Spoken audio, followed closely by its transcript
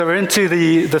We're into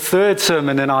the third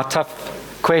sermon in our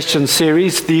tough question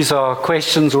series. These are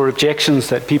questions or objections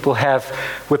that people have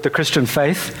with the Christian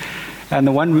faith. And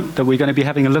the one that we're going to be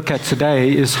having a look at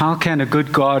today is, how can a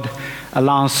good God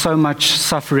allow so much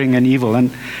suffering and evil?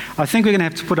 And I think we're going to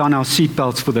have to put on our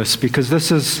seatbelts for this, because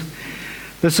this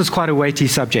is quite a weighty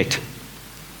subject,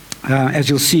 as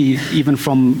you'll see even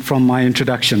from my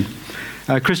introduction.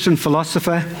 A Christian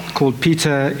philosopher called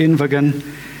Peter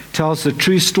Invergan tells the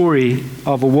true story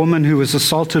of a woman who was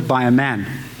assaulted by a man.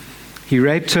 He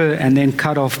raped her and then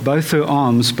cut off both her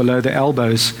arms below the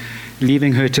elbows,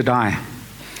 leaving her to die.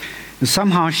 And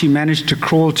somehow she managed to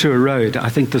crawl to a road. I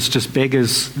think this just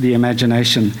beggars the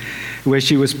imagination, where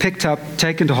she was picked up,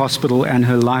 taken to hospital, and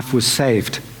her life was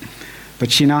saved.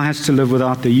 But she now has to live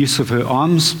without the use of her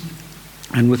arms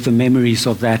and with the memories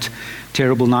of that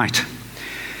terrible night.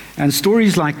 And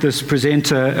stories like this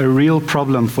present a real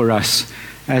problem for us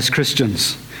as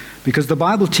Christians, because the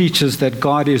Bible teaches that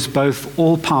God is both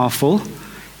all-powerful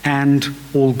and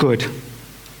all-good.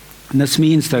 And this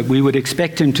means that we would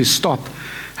expect him to stop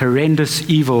horrendous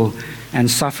evil and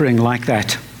suffering like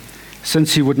that,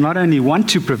 since he would not only want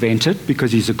to prevent it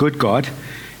because he's a good God,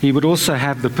 he would also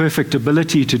have the perfect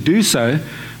ability to do so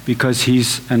because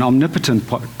he's an omnipotent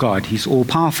God. He's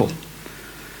all-powerful.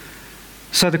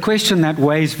 So the question that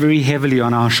weighs very heavily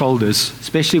on our shoulders,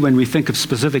 especially when we think of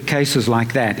specific cases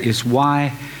like that, is,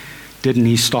 why didn't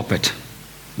he stop it?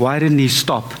 Why didn't he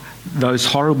stop those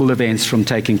horrible events from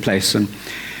taking place? And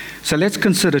so let's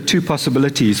consider two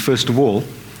possibilities. First of all,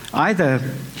 either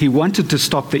he wanted to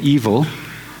stop the evil,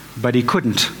 but he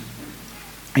couldn't,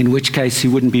 in which case he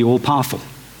wouldn't be all-powerful.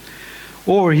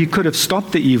 Or he could have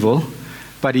stopped the evil,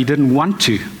 but he didn't want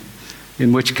to,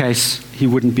 in which case he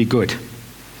wouldn't be good.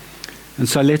 And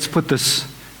so let's put this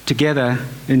together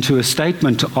into a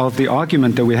statement of the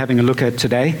argument that we're having a look at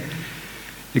today.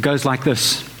 It goes like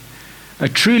this: a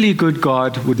truly good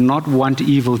God would not want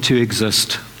evil to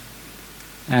exist,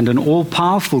 and an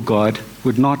all-powerful God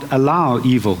would not allow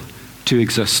evil to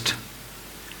exist.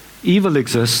 Evil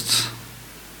exists,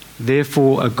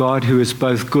 therefore a God who is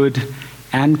both good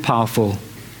and powerful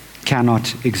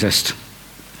cannot exist.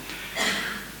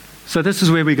 So this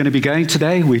is where we're going to be going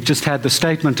today. We've just had the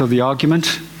statement of the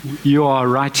argument. You are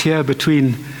right here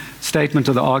between statement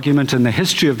of the argument and the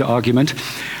history of the argument.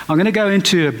 I'm going to go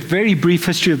into a very brief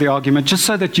history of the argument, just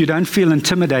so that you don't feel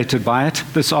intimidated by it.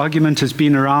 This argument has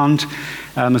been around,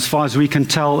 as far as we can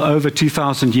tell, over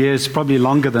 2,000 years, probably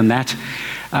longer than that.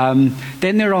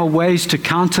 Then there are ways to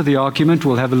counter the argument.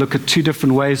 We'll have a look at two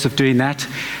different ways of doing that,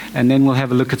 and then we'll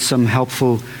have a look at some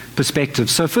helpful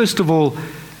perspectives. So first of all,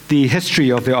 the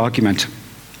history of the argument.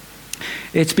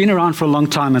 It's been around for a long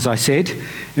time, as I said.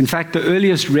 In fact, the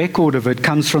earliest record of it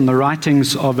comes from the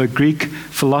writings of a Greek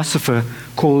philosopher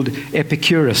called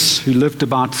Epicurus, who lived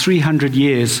about 300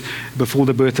 years before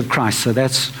the birth of Christ. So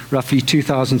that's roughly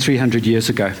 2,300 years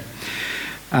ago.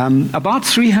 About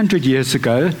 300 years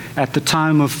ago, at the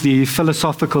time of the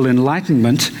philosophical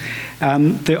Enlightenment,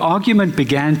 the argument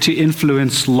began to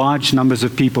influence large numbers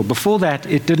of people. Before that,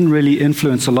 it didn't really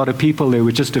influence a lot of people. There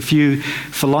were just a few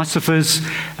philosophers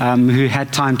who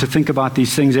had time to think about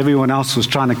these things. Everyone else was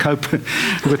trying to cope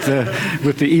with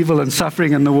the evil and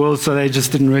suffering in the world, so they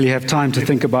just didn't really have time to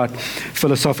think about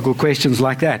philosophical questions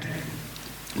like that.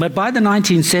 But by the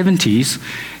 1970s,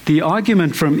 the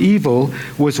argument from evil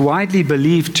was widely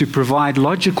believed to provide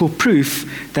logical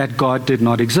proof that God did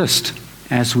not exist,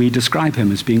 as we describe him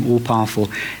as being all-powerful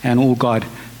and all good.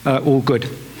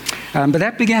 But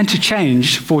that began to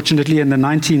change, fortunately, in the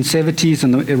 1970s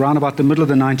and around about the middle of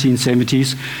the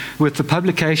 1970s, with the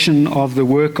publication of the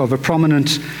work of a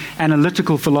prominent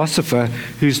analytical philosopher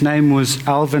whose name was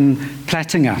Alvin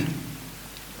Plantinga.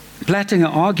 Plantinga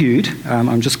argued,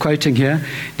 I'm just quoting here,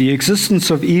 the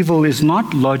existence of evil is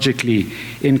not logically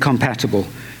incompatible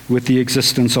with the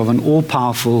existence of an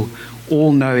all-powerful,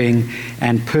 all-knowing,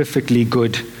 and perfectly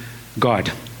good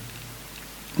God.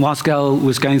 Whilst Gail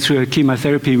was going through her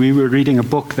chemotherapy, we were reading a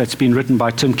book that's been written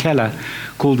by Tim Keller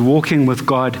called Walking with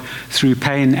God Through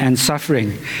Pain and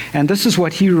Suffering. And this is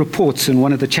what he reports in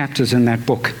one of the chapters in that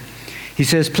book. He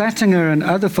says, Plantinga and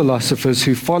other philosophers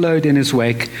who followed in his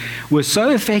wake were so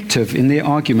effective in their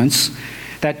arguments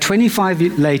that 25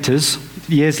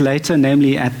 years later,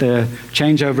 namely at the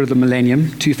changeover of the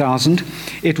millennium, 2000,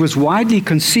 it was widely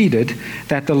conceded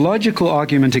that the logical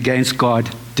argument against God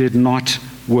did not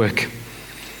work.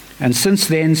 And since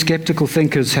then, skeptical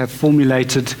thinkers have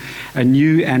formulated a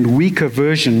new and weaker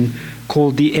version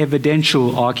called the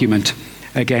evidential argument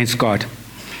against God.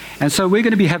 And so we're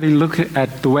going to be having a look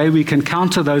at the way we can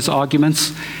counter those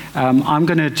arguments. I'm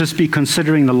going to just be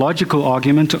considering the logical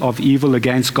argument of evil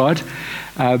against God,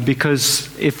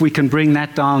 because if we can bring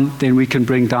that down, then we can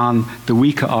bring down the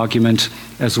weaker argument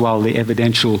as well, the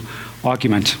evidential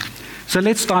argument. So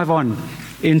let's dive on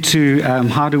into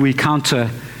how do we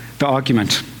counter the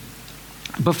argument.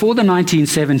 Before the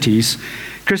 1970s,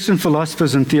 Christian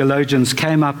philosophers and theologians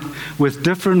came up with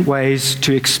different ways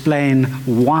to explain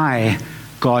why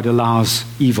God allows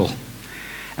evil.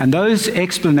 And those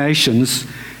explanations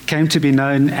came to be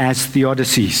known as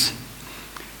theodicies.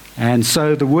 And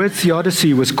so the word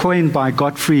theodicy was coined by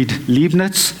Gottfried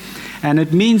Leibniz, and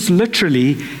it means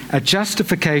literally a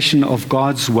justification of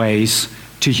God's ways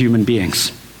to human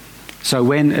beings. So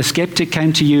when a skeptic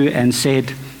came to you and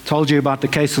told you about the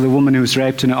case of the woman who was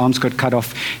raped and her arms got cut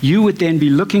off, you would then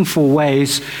be looking for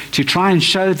ways to try and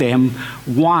show them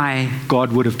why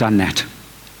God would have done that.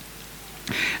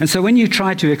 And so when you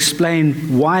try to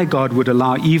explain why God would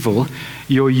allow evil,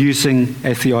 you're using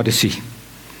a theodicy.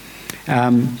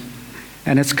 And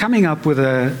it's coming up with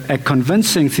a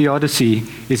convincing theodicy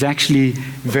is actually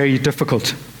very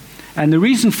difficult. And the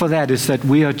reason for that is that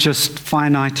we are just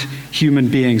finite human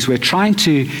beings. We're trying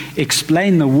to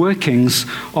explain the workings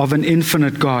of an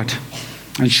infinite God.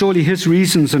 And surely his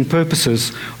reasons and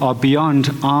purposes are beyond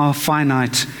our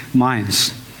finite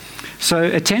minds. So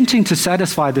attempting to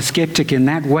satisfy the skeptic in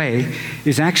that way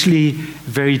is actually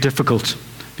very difficult,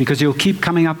 because you'll keep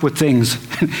coming up with things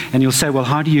and you'll say, well,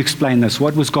 how do you explain this?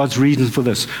 What was God's reason for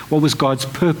this? What was God's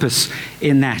purpose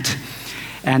in that?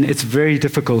 And it's very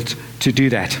difficult to do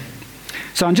that.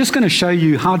 So I'm just going to show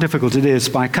you how difficult it is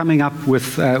by coming up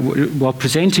with,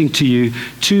 presenting to you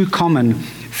two common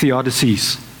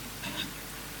theodicies.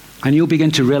 And you'll begin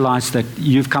to realize that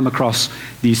you've come across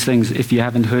these things if you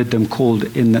haven't heard them called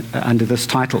under this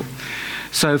title.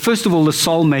 So first of all, the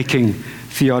soul-making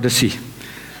theodicy.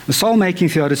 The soul-making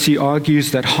theodicy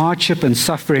argues that hardship and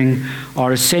suffering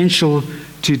are essential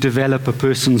to develop a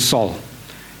person's soul.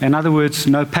 In other words,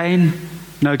 no pain,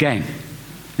 no gain.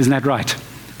 Isn't that right?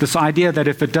 This idea that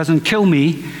if it doesn't kill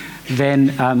me,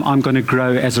 then I'm going to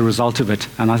grow as a result of it.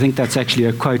 And I think that's actually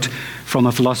a quote from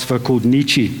a philosopher called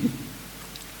Nietzsche.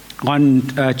 On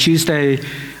Monday,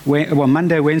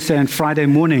 Wednesday, and Friday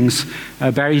mornings,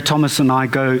 Barry Thomas and I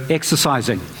go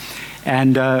exercising.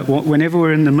 And whenever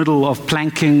we're in the middle of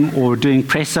planking or doing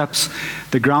press-ups,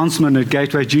 the groundsmen at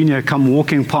Gateway Junior come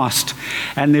walking past.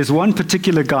 And there's one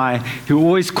particular guy who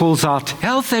always calls out,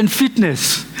 health and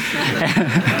fitness.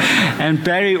 And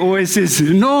Barry always says,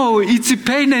 no, it's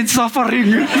pain and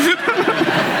suffering.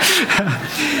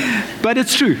 But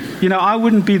it's true. You know, I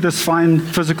wouldn't be this fine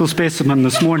physical specimen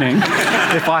this morning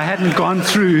if I hadn't gone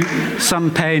through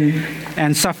some pain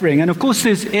and suffering. And of course,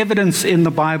 there's evidence in the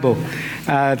Bible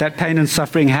that pain and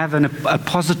suffering have a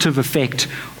positive effect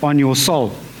on your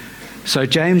soul. So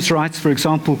James writes, for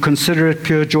example, consider it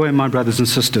pure joy, my brothers and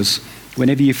sisters,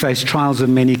 whenever you face trials of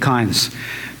many kinds,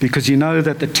 because you know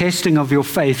that the testing of your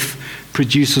faith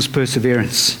produces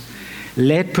perseverance.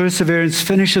 Let perseverance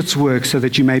finish its work so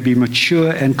that you may be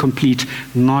mature and complete,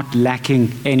 not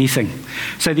lacking anything.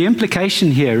 So the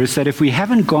implication here is that if we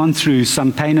haven't gone through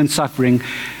some pain and suffering,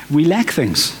 we lack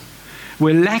things.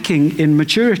 We're lacking in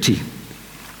maturity.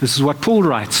 This is what Paul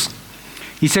writes.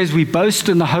 He says we boast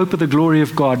in the hope of the glory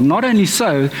of God. Not only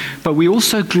so, but we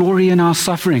also glory in our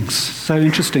sufferings. So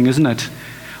interesting, isn't it?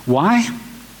 Why?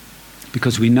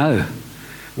 Because we know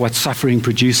what suffering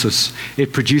produces.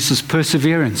 It produces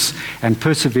perseverance, and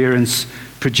perseverance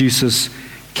produces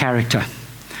character.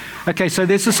 Okay, so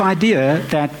there's this idea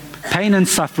that pain and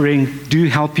suffering do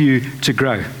help you to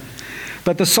grow.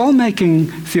 But the soul-making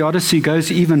theodicy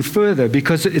goes even further,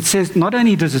 because it says, not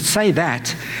only does it say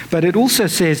that, but it also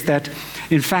says that,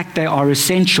 in fact, they are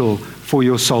essential for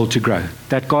your soul to grow,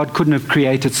 that God couldn't have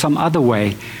created some other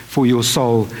way for your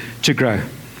soul to grow.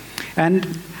 And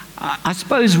I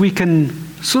suppose we can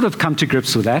sort of come to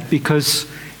grips with that, because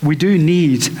we do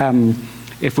need,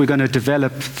 if we're going to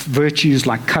develop virtues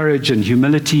like courage and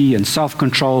humility and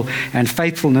self-control and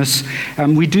faithfulness,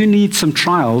 we do need some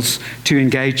trials to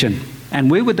engage in. And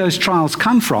where would those trials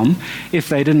come from if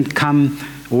they didn't come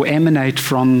or emanate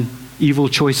from evil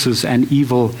choices and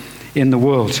evil in the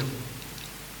world?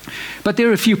 But there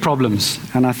are a few problems,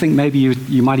 and I think maybe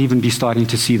you might even be starting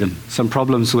to see them, some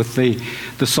problems with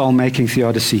the soul-making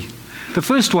theodicy. The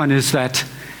first one is that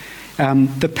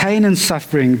the pain and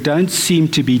suffering don't seem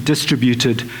to be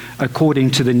distributed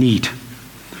according to the need.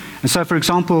 And so, for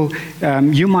example,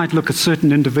 you might look at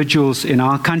certain individuals in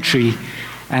our country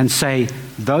and say,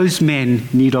 those men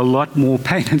need a lot more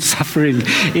pain and suffering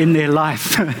in their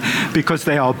life because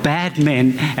they are bad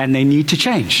men and they need to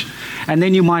change. And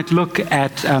then you might look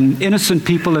at innocent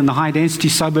people in the high-density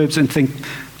suburbs and think,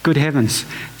 good heavens,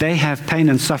 they have pain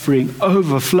and suffering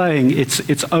overflowing.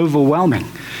 It's overwhelming.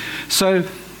 So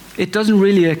it doesn't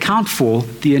really account for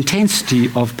the intensity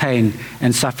of pain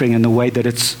and suffering and the way that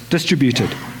it's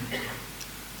distributed.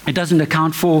 It doesn't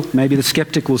account for, maybe the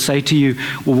skeptic will say to you,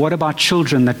 well, what about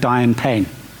children that die in pain?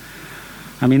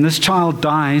 I mean, this child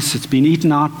dies, it's been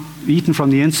eaten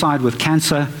from the inside with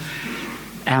cancer,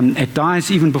 and it dies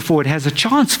even before it has a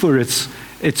chance for its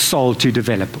soul to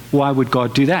develop. Why would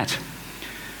God do that?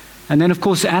 And then, of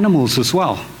course, animals as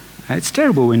well. It's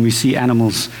terrible when we see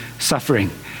animals suffering.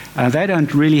 They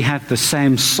don't really have the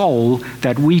same soul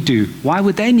that we do. Why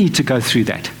would they need to go through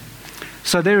that?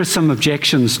 So there are some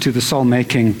objections to the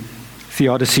soul-making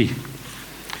theodicy.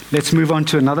 Let's move on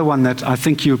to another one that I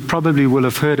think you probably will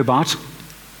have heard about.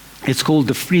 It's called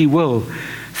the free will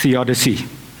theodicy.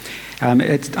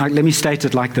 Let me state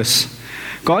it like this.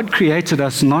 God created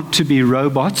us not to be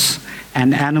robots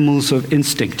and animals of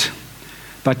instinct,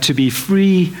 but to be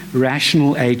free,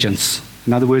 rational agents.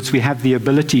 In other words, we have the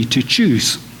ability to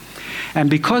choose.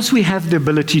 And because we have the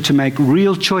ability to make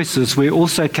real choices, we're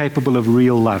also capable of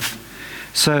real love.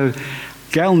 So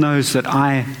Gail knows that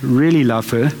I really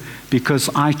love her because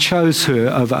I chose her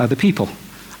over other people.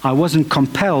 I wasn't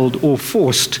compelled or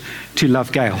forced to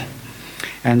love Gail.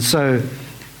 And so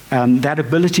that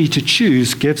ability to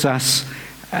choose gives us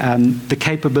the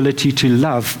capability to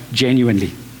love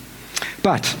genuinely.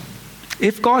 But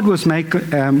if God was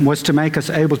to make us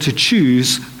able to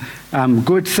choose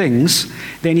good things,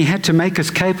 then he had to make us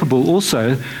capable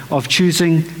also of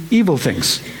choosing evil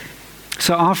things.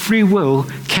 So our free will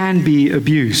can be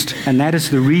abused, and that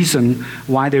is the reason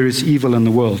why there is evil in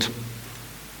the world.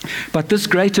 But this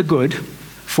greater good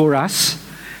for us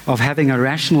of having a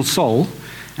rational soul,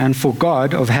 and for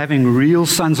God of having real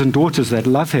sons and daughters that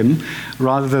love him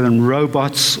rather than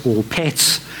robots or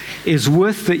pets, is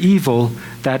worth the evil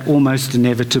that almost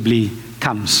inevitably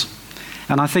comes.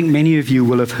 And I think many of you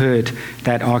will have heard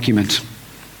that argument.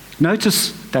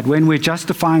 Notice that when we're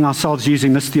justifying ourselves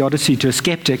using this theodicy to a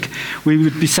skeptic, we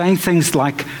would be saying things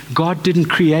like, God didn't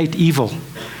create evil.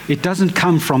 It doesn't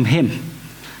come from him.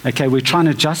 Okay, we're trying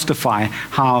to justify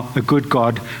how a good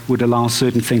God would allow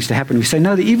certain things to happen. We say,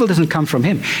 no, the evil doesn't come from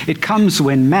him. It comes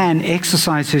when man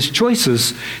exercises his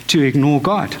choices to ignore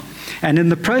God. And in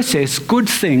the process, good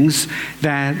things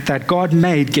that God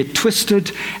made get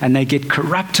twisted and they get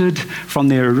corrupted from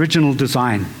their original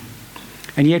design.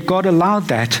 And yet God allowed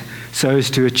that so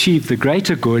as to achieve the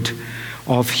greater good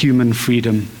of human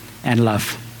freedom and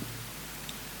love.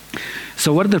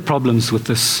 So what are the problems with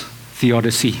this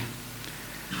theodicy?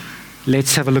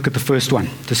 Let's have a look at the first one.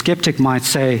 The skeptic might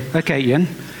say, okay, Ian,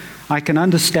 I can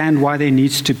understand why there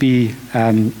needs to be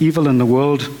evil in the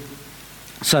world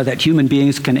so that human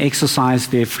beings can exercise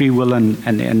their free will and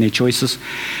their choices.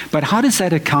 But how does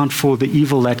that account for the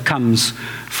evil that comes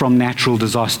from natural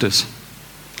disasters?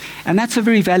 And that's a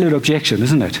very valid objection,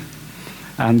 isn't it?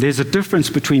 There's a difference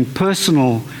between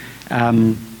personal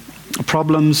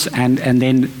problems and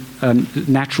then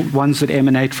natural ones that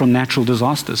emanate from natural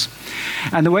disasters.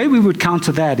 And the way we would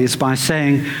counter that is by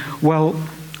saying, well,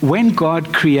 when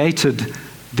God created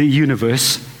the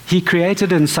universe, he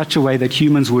created it in such a way that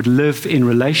humans would live in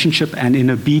relationship and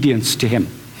in obedience to him.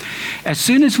 As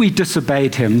soon as we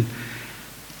disobeyed him,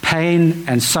 pain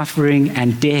and suffering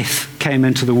and death came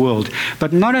into the world.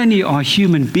 But not only are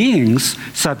human beings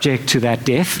subject to that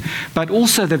death, but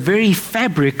also the very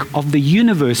fabric of the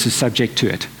universe is subject to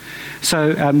it.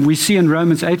 So we see in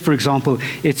Romans 8, for example,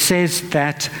 it says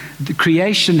that the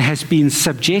creation has been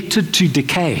subjected to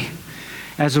decay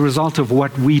as a result of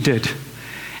what we did.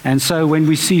 And so when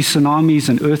we see tsunamis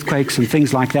and earthquakes and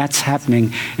things like that's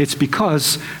happening, it's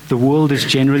because the world is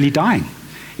generally dying.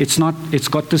 It's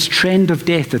got this trend of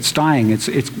death. It's dying.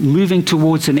 It's moving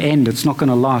towards an end. It's not going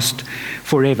to last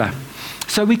forever.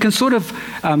 So we can sort of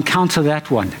counter that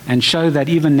one and show that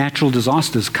even natural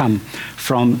disasters come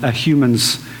from a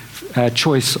human's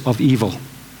choice of evil.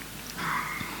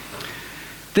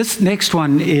 This next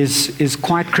one is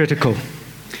quite critical.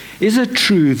 Is it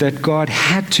true that God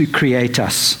had to create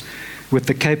us with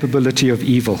the capability of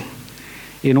evil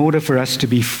in order for us to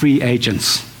be free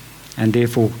agents and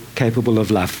therefore capable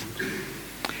of love?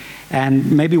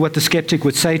 And maybe what the skeptic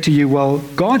would say to you, well,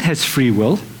 God has free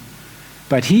will,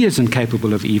 but he isn't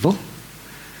capable of evil.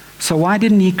 So why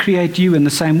didn't he create you in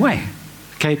the same way?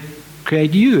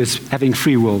 Create you as having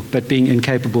free will, but being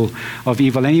incapable of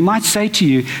evil. And he might say to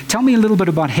you, tell me a little bit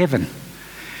about heaven.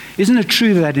 isn't it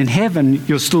true that in heaven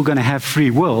you're still going to have free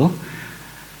will,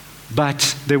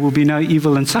 but there will be no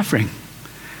evil and suffering?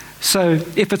 So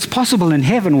if it's possible in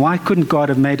heaven, why couldn't God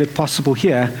have made it possible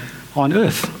here on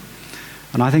earth?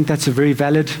 And I think that's a very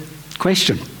valid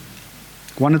question.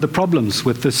 One of the problems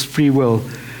with this free will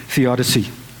theodicy.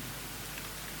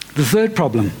 The third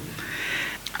problem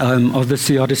of this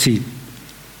theodicy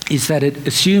is that it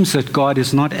assumes that God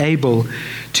is not able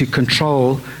to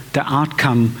control the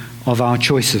outcome of our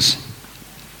choices.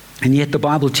 And yet the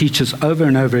Bible teaches over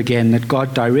and over again that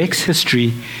God directs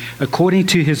history according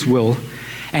to his will,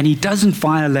 and he doesn't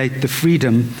violate the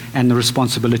freedom and the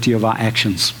responsibility of our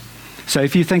actions. So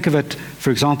if you think of it,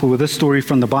 for example, with this story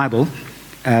from the Bible,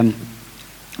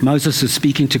 Moses is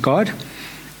speaking to God,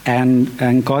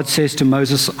 and God says to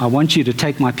Moses, I want you to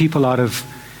take my people out of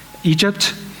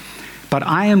Egypt, but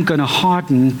I am going to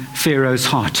harden Pharaoh's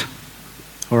heart.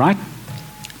 All right?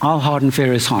 I'll harden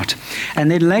Pharaoh's heart. And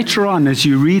then later on, as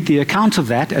you read the account of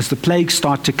that, as the plagues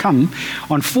start to come,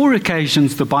 on 4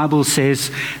 occasions the Bible says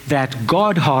that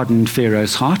God hardened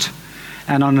Pharaoh's heart,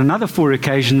 and on another 4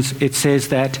 occasions it says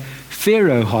that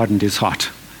Pharaoh hardened his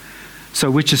heart. So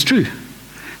which is true?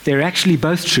 They're actually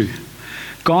both true.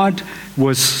 God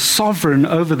was sovereign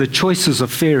over the choices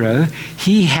of Pharaoh.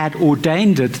 He had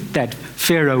ordained it that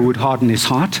Pharaoh would harden his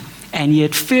heart, and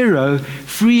yet Pharaoh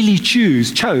freely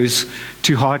chose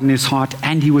to harden his heart,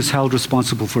 and he was held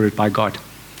responsible for it by God.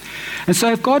 And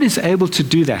so if God is able to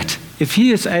do that, if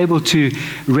he is able to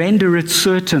render it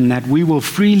certain that we will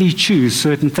freely choose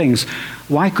certain things,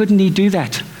 why couldn't he do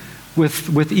that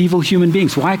with evil human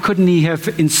beings? Why couldn't he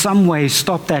have in some way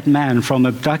stopped that man from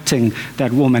abducting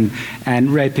that woman and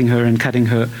raping her and cutting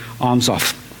her arms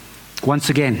off? Once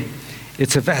again,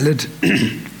 it's a valid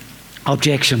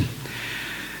objection.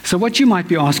 So what you might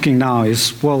be asking now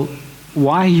is, well,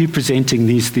 why are you presenting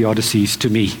these theodicies to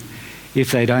me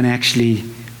if they don't actually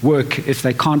work, if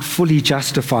they can't fully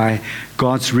justify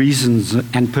God's reasons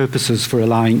and purposes for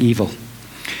allowing evil?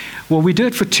 Well, we do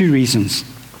it for 2 reasons.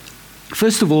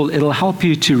 First of all, it'll help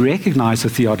you to recognize a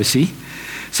theodicy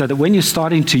so that when you're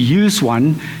starting to use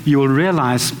one, you will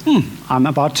realize, I'm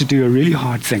about to do a really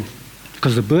hard thing,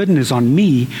 because the burden is on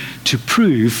me to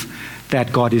prove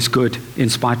that God is good in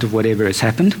spite of whatever has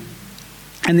happened.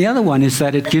 And the other one is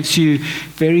that it gives you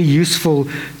very useful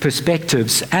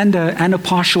perspectives and a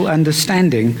partial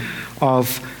understanding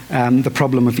of the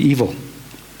problem of evil.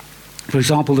 For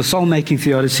example, the soul-making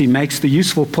theodicy makes the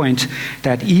useful point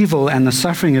that evil and the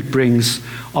suffering it brings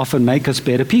often make us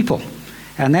better people.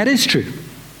 And that is true.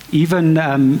 Even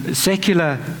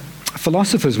secular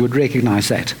philosophers would recognize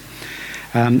that.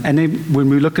 And then when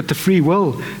we look at the free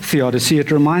will theodicy,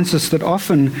 it reminds us that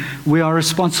often we are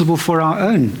responsible for our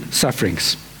own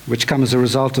sufferings, which come as a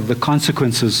result of the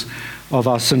consequences of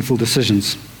our sinful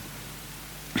decisions.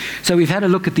 So we've had a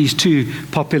look at these 2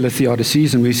 popular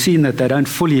theodicies, and we've seen that they don't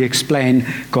fully explain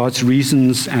God's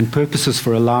reasons and purposes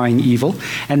for allowing evil.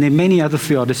 And there are many other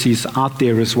theodicies out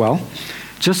there as well,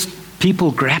 just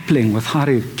people grappling with how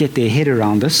to get their head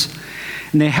around this.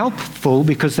 And they're helpful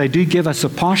because they do give us a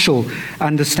partial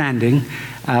understanding,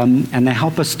 and they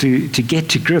help us to get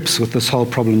to grips with this whole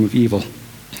problem of evil.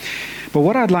 But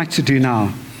what I'd like to do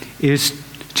now is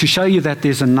to show you that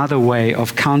there's another way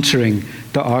of countering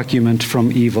the argument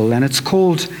from evil, and it's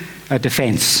called a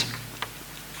defense.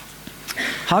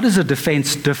 How does a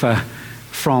defense differ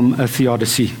from a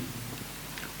theodicy?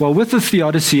 Well, with the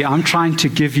theodicy, I'm trying to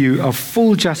give you a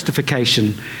full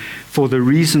justification for the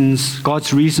reasons,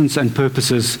 God's reasons and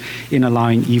purposes in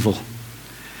allowing evil.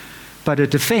 But a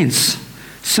defense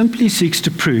simply seeks to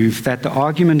prove that the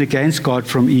argument against God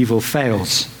from evil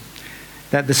fails,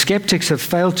 that the skeptics have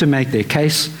failed to make their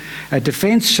case. A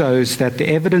defense shows that the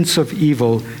evidence of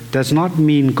evil does not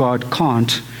mean God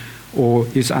can't or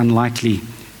is unlikely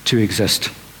to exist.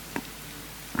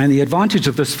 And the advantage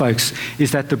of this, folks,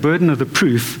 is that the burden of the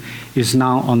proof is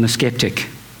now on the skeptic.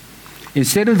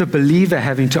 Instead of the believer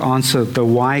having to answer the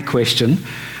why question,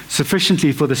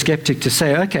 sufficiently for the skeptic to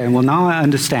say, okay, well, now I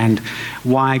understand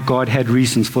why God had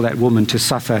reasons for that woman to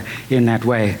suffer in that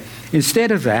way.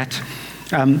 Instead of that,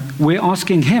 we're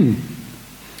asking him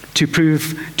to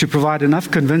provide enough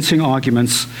convincing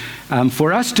arguments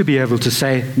for us to be able to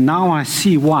say, now I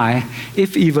see why,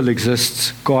 if evil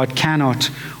exists, God cannot,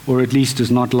 or at least is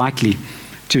not likely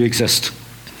to exist.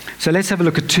 So let's have a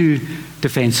look at 2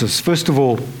 defenses. First of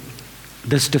all,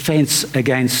 this defense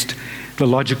against the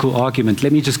logical argument.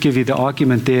 Let me just give you the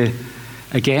argument there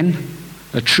again.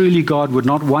 A truly God would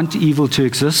not want evil to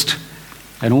exist.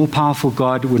 An all-powerful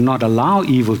God would not allow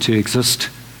evil to exist.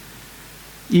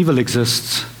 Evil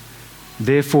exists.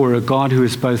 Therefore, a God who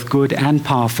is both good and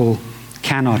powerful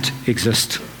cannot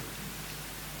exist.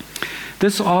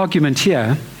 This argument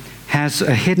here has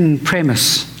a hidden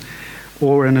premise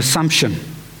or an assumption,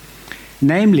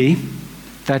 namely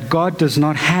that God does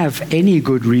not have any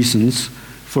good reasons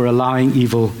for allowing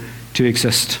evil to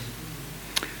exist.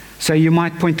 So you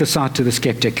might point this out to the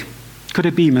skeptic. Could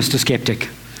it be, Mr. Skeptic,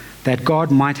 that God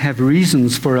might have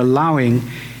reasons for allowing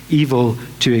evil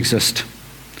to exist?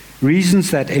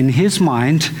 Reasons that in his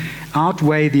mind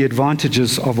outweigh the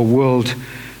advantages of a world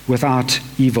without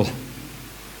evil.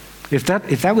 If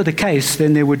that were the case,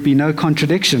 then there would be no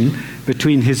contradiction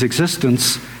between his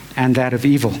existence and that of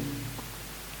evil.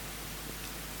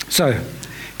 So,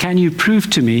 can you prove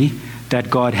to me that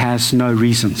God has no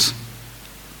reasons?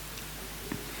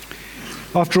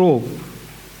 After all,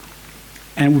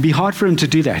 and it would be hard for him to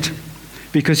do that,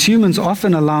 because humans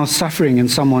often allow suffering in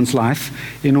someone's life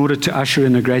in order to usher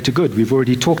in a greater good. We've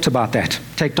already talked about that.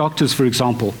 Take doctors, for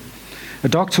example. A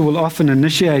doctor will often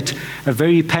initiate a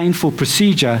very painful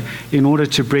procedure in order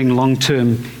to bring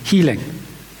long-term healing.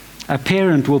 A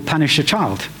parent will punish a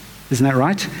child, isn't that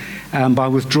right? By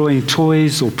withdrawing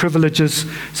toys or privileges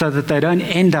so that they don't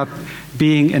end up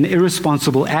being an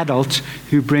irresponsible adult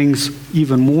who brings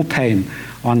even more pain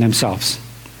on themselves.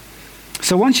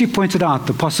 So once you pointed out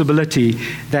the possibility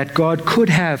that God could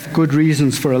have good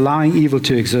reasons for allowing evil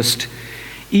to exist,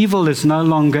 evil is no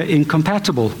longer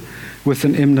incompatible with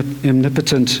an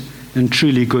omnipotent and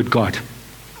truly good God.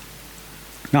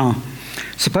 Now,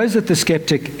 suppose that the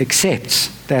skeptic accepts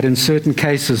that in certain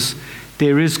cases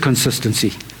there is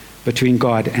consistency between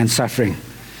God and suffering,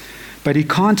 but he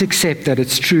can't accept that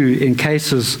it's true in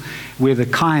cases where the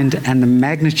kind and the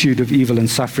magnitude of evil and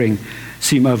suffering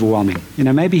seem overwhelming. You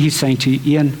know, maybe he's saying to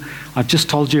you, Ian, I've just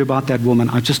told you about that woman.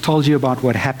 I've just told you about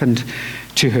what happened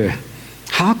to her.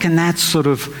 How can that sort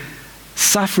of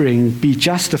suffering be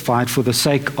justified for the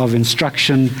sake of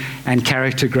instruction and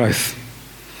character growth?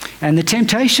 And the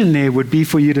temptation there would be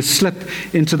for you to slip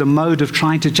into the mode of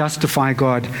trying to justify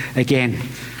God again,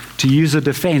 to use a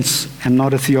defense and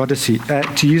not a theodicy,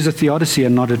 to use a theodicy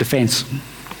and not a defense.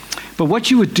 But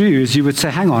what you would do is you would say,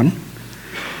 hang on,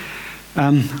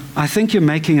 I think you're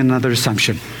making another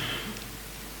assumption.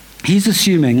 He's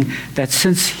assuming that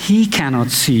since he cannot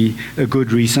see a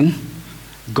good reason,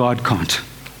 God can't.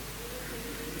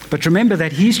 But remember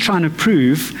that he's trying to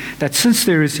prove that since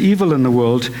there is evil in the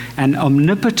world, an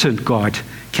omnipotent God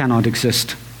cannot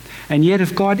exist. And yet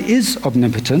if God is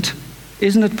omnipotent,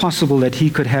 isn't it possible that he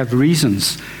could have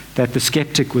reasons that the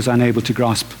skeptic was unable to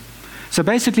grasp? So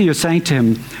basically you're saying to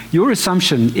him, your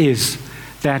assumption is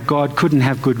that God couldn't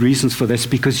have good reasons for this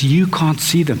because you can't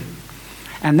see them.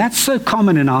 And that's so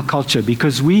common in our culture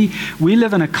because we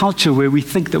live in a culture where we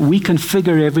think that we can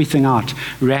figure everything out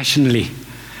rationally.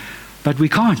 But we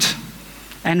can't.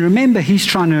 And remember, he's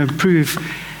trying to prove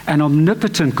an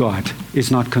omnipotent God is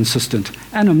not consistent.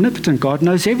 An omnipotent God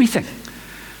knows everything.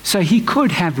 So he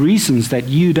could have reasons that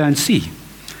you don't see.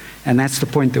 And that's the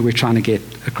point that we're trying to get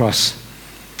across.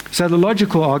 So the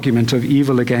logical argument of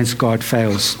evil against God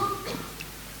fails.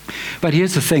 But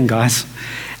here's the thing, guys.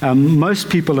 Most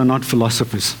people are not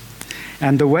philosophers.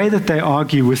 And the way that they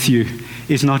argue with you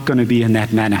is not going to be in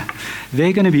that manner.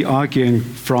 They're going to be arguing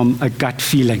from a gut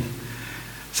feeling.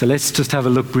 So let's just have a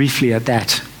look briefly at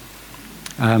that.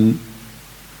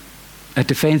 A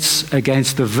defense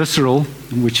against the visceral,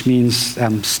 which means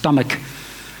stomach,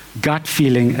 gut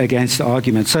feeling against the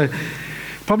argument. So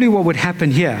probably what would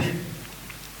happen here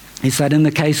is that in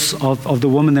the case of the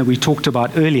woman that we talked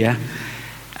about earlier,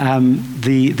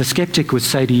 the skeptic would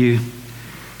say to you,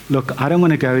 look, I don't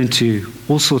want to go into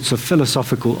all sorts of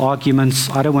philosophical arguments.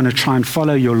 I don't want to try and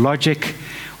follow your logic.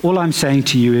 All I'm saying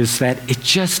to you is that it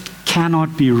just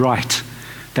cannot be right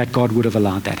that God would have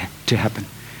allowed that to happen.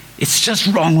 It's just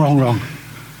wrong.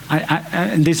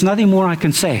 And there's nothing more I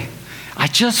can say. I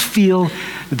just feel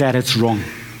that it's wrong.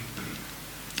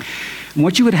 And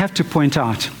what you would have to point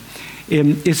out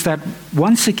is that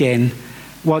once again,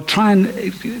 try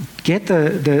and get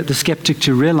the skeptic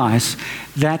to realize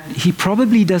that he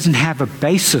probably doesn't have a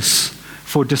basis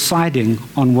for deciding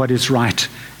on what is right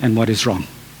and what is wrong.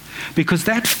 Because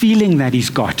that feeling that he's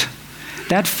got,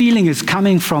 that feeling is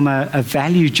coming from a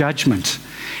value judgment.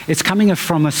 It's coming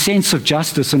from a sense of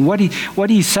justice. And what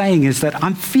he's saying is that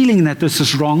I'm feeling that this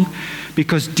is wrong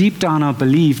because deep down I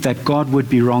believe that God would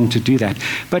be wrong to do that.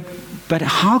 But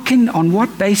on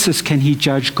what basis can he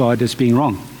judge God as being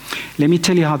wrong? Let me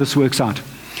tell you how this works out.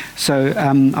 So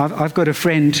I've got a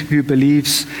friend who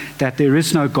believes that there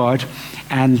is no God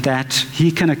and that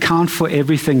he can account for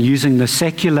everything using the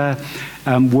secular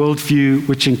worldview,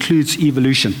 which includes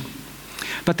evolution.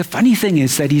 But the funny thing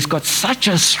is that he's got such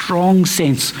a strong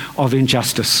sense of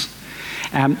injustice.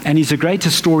 And he's a great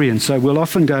historian, so we'll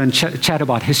often go and chat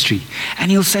about history.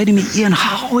 And he'll say to me, Ian,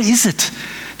 how is it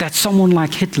that someone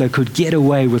like Hitler could get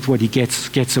away with what he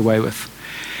gets away with?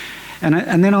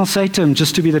 And then I'll say to him,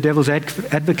 just to be the devil's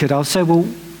advocate, I'll say, well,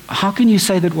 how can you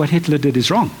say that what Hitler did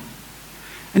is wrong?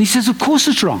 And he says, of course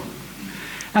it's wrong.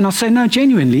 And I'll say, no,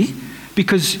 genuinely,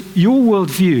 because your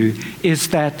worldview is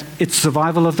that it's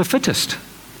survival of the fittest.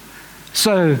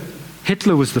 So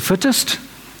Hitler was the fittest,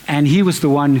 and he was the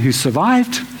one who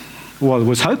survived, well,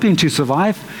 was hoping to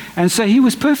survive, and so he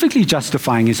was perfectly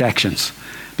justifying his actions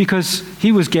because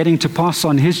he was getting to pass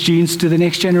on his genes to the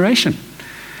next generation.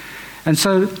 And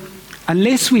so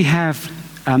unless we have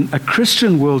a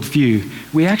Christian worldview,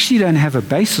 we actually don't have a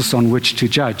basis on which to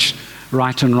judge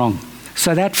right and wrong.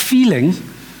 So that feeling,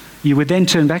 you would then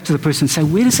turn back to the person and say,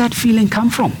 where does that feeling come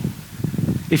from?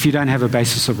 If you don't have a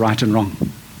basis of right and wrong.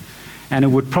 And it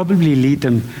would probably lead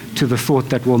them to the thought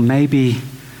that, well, maybe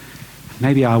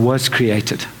I was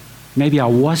created. Maybe I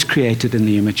was created in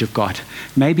the image of God.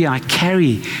 Maybe I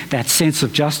carry that sense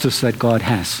of justice that God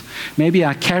has. Maybe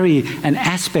I carry an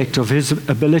aspect of his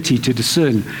ability to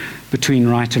discern between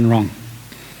right and wrong.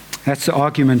 That's the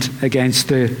argument against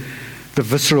the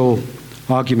visceral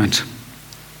argument.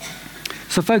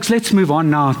 So folks, let's move on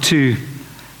now to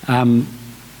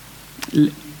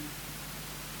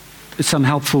some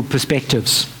helpful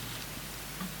perspectives.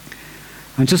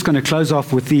 I'm just going to close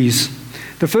off with these.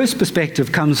 The first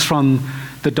perspective comes from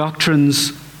the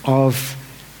doctrines of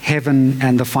heaven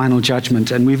and the final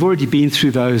judgment, and we've already been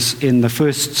through those in the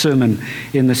first sermon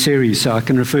in the series, so I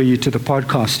can refer you to the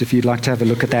podcast if you'd like to have a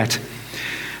look at that.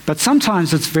 But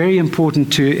sometimes it's very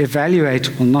important to evaluate,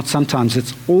 well, not sometimes,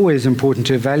 it's always important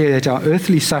to evaluate our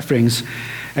earthly sufferings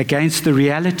against the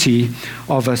reality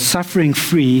of a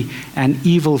suffering-free and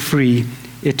evil-free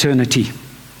eternity.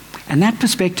 And that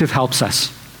perspective helps us.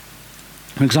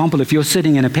 For example, if you're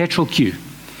sitting in a petrol queue,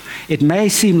 it may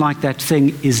seem like that thing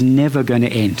is never going to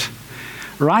end.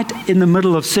 Right in the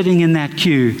middle of sitting in that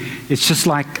queue, it's just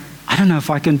like, I don't know if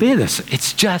I can bear this.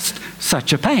 It's just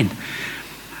such a pain.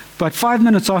 But 5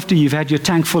 minutes after you've had your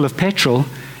tank full of petrol,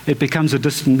 it becomes a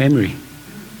distant memory.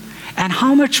 And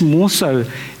how much more so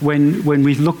when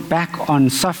we look back on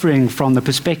suffering from the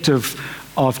perspective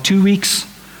of 2 weeks,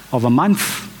 of a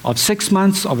month, of 6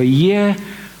 months, of a year,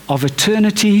 of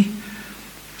eternity.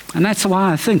 And that's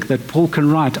why I think that Paul can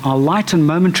write, our light and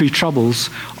momentary troubles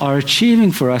are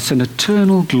achieving for us an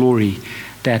eternal glory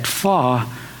that far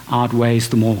outweighs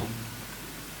them all.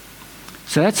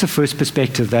 So that's the first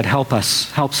perspective that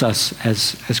helps us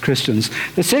as Christians.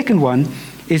 The second one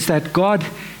is that God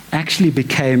actually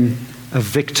became a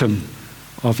victim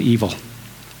of evil.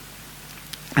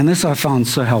 And this I found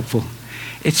so helpful.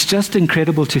 It's just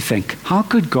incredible to think, how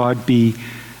could God be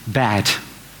bad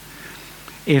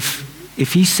if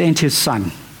he sent his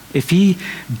son, if he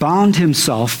bound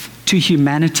himself to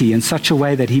humanity in such a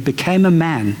way that he became a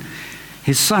man,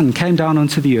 his son came down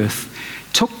onto the earth,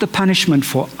 took the punishment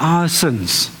for our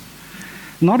sins.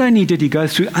 Not only did he go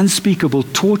through unspeakable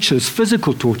tortures,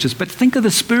 physical tortures, but think of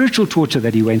the spiritual torture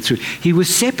that he went through. He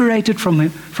was separated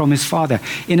from his Father.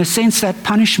 In a sense, that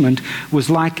punishment was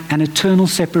like an eternal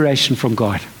separation from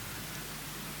God.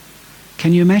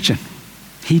 Can you imagine?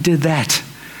 He did that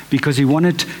because he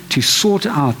wanted to sort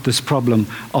out this problem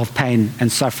of pain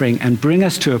and suffering and bring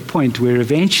us to a point where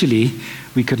eventually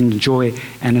we could enjoy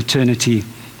an eternity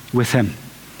with him.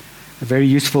 A very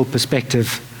useful perspective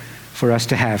for us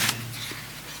to have.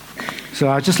 So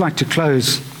I'd just like to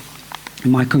close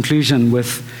my conclusion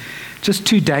with just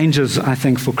two dangers, I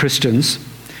think, for Christians.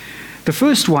 The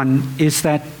first one is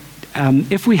that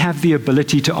if we have the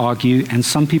ability to argue, and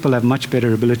some people have much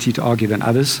better ability to argue than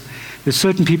others, there's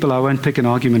certain people I won't pick an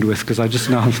argument with because I just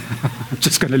know I'm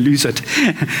just going to lose it.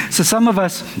 So some of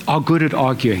us are good at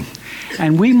arguing,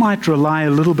 and we might rely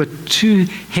a little bit too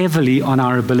heavily on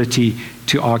our ability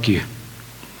to argue.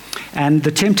 And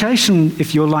the temptation,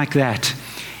 if you're like that,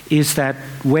 is that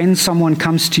when someone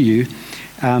comes to you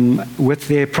with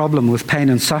their problem, with pain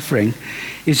and suffering,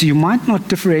 is you might not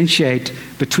differentiate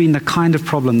between the kind of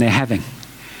problem they're having.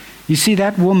 You see,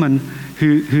 that woman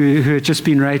who had just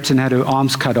been raped and had her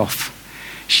arms cut off,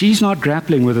 she's not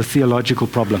grappling with a theological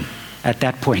problem at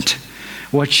that point.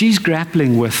 What she's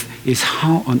grappling with is,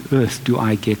 how on earth do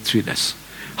I get through this?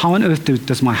 How on earth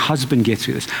does my husband get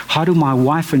through this? How do my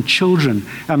wife and children,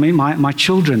 my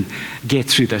children get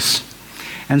through this?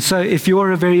 And so if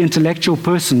you're a very intellectual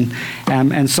person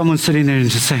and someone's sitting there and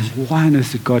just saying, why on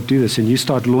earth did God do this? And you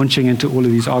start launching into all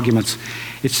of these arguments,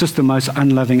 it's just the most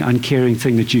unloving, uncaring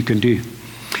thing that you can do.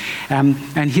 And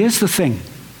here's the thing,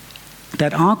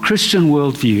 that our Christian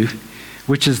worldview,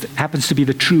 which happens to be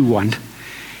the true one,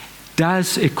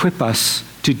 does equip us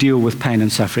to deal with pain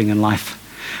and suffering in life.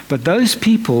 But those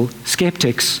people,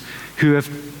 skeptics, who have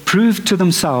proved to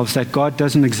themselves that God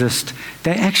doesn't exist,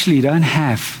 they actually don't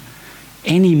have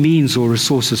any means or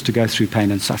resources to go through pain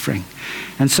and suffering.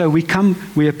 And so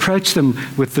we approach them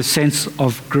with the sense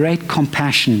of great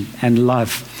compassion and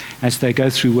love as they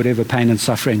go through whatever pain and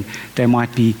suffering they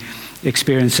might be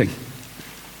experiencing.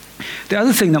 The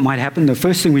other thing that might happen, the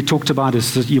first thing we talked about,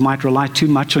 is that you might rely too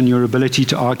much on your ability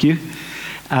to argue.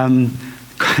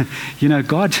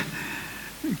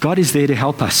 God is there to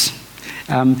help us.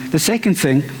 The second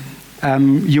thing,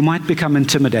 you might become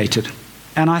intimidated.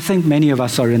 And I think many of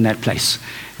us are in that place.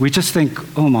 We just think,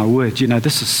 oh my word,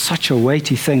 this is such a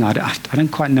weighty thing. I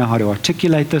don't quite know how to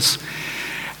articulate this.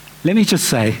 Let me just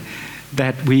say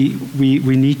that we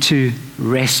need to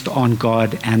rest on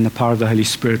God and the power of the Holy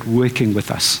Spirit working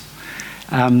with us.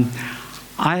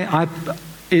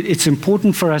 It's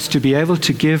important for us to be able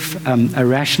to give a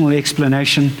rational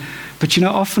explanation, but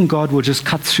often God will just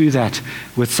cut through that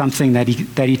with something that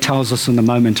he tells us in the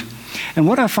moment. And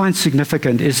what I find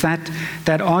significant is that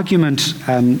argument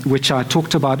which I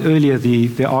talked about earlier,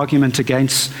 the argument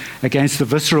against the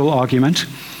visceral argument.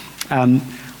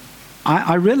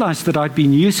 I realized that I'd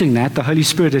been using that. The Holy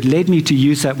Spirit had led me to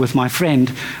use that with my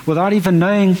friend without even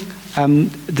knowing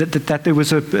that there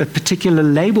was a particular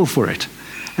label for it.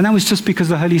 And that was just because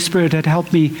the Holy Spirit had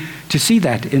helped me to see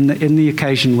that in the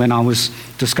occasion when I was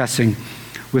discussing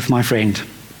with my friend.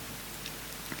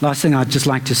 Last thing I'd just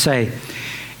like to say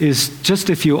is, just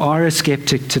if you are a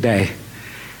skeptic today,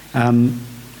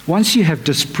 once you have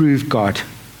disproved God,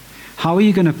 how are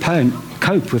you going to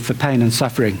cope with the pain and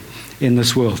suffering in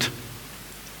this world?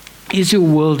 Is your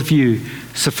worldview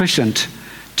sufficient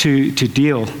to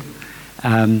deal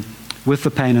with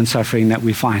the pain and suffering that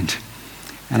we find?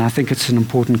 And I think it's an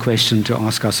important question to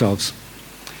ask ourselves.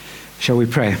 Shall we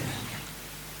pray?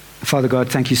 Father God,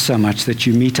 thank you so much that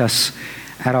you meet us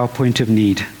at our point of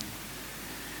need.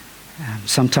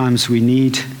 Sometimes we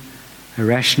need a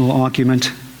rational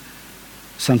argument.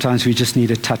 Sometimes we just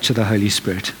need a touch of the Holy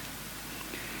Spirit.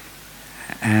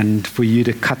 And for you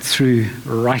to cut through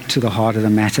right to the heart of the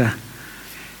matter.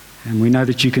 And we know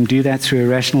that you can do that through a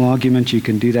rational argument. You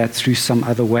can do that through some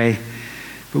other way.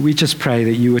 But we just pray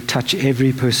that you would touch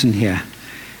every person here.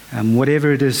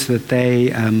 Whatever it is that they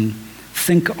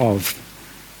think of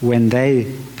when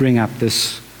they bring up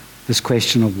this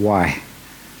question of why.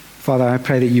 Father, I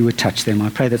pray that you would touch them. I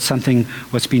pray that something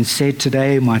what's been said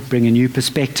today might bring a new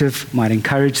perspective, might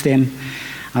encourage them.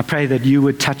 I pray that you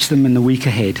would touch them in the week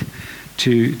ahead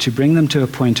to bring them to a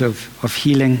point of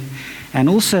healing, and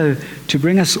also to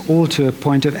bring us all to a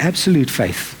point of absolute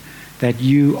faith that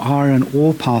you are an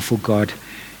all-powerful God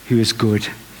who is good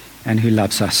and who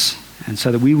loves us. And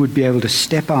so that we would be able to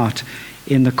step out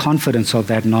in the confidence of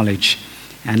that knowledge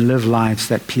and live lives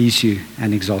that please you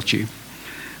and exalt you.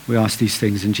 We ask these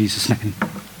things in Jesus' name.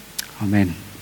 Amen.